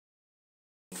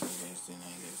thing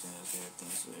and getting that kind of thing.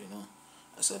 So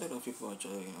I saw a lot of people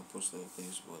actually post a lot of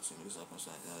things, but in this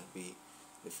circumstance, that be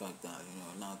the fact that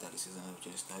now that the season has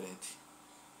just started,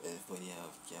 everybody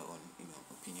have their own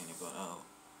opinion about how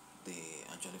they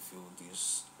actually feel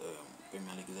this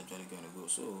Premier League is actually going to go.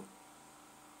 So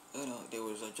there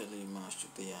was actually a match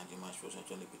today, and the match was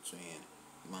actually between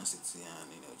Man City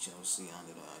and Chelsea, and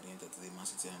at the end of the day, Man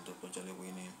City ended up actually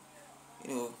winning. You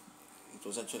know, it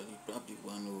was actually probably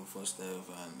 1-0 first half,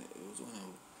 and it was 1-0.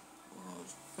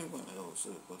 Probably 1-0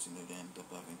 also, but they ended up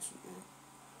having to go.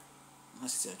 Man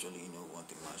City actually won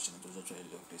the match, and it was actually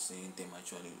lovely seeing them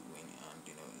actually winning, and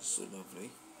it's so lovely.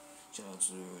 Shout out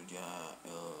to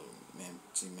their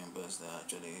team members that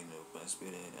actually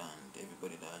participated, and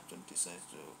everybody that actually decided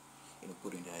to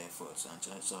put in their efforts, and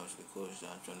shout out to the coach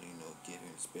that actually gave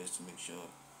him space to make sure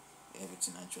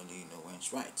everything actually went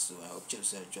right. So I hope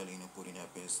Chelsea actually put in their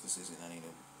best this season, and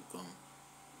become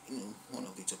one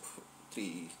of the top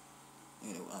three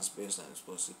as best as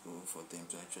possible for them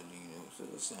to actually so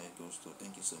that's how it goes. So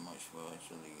thank you so much for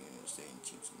actually staying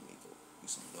tuned to me.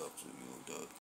 Peace and love to you, dog.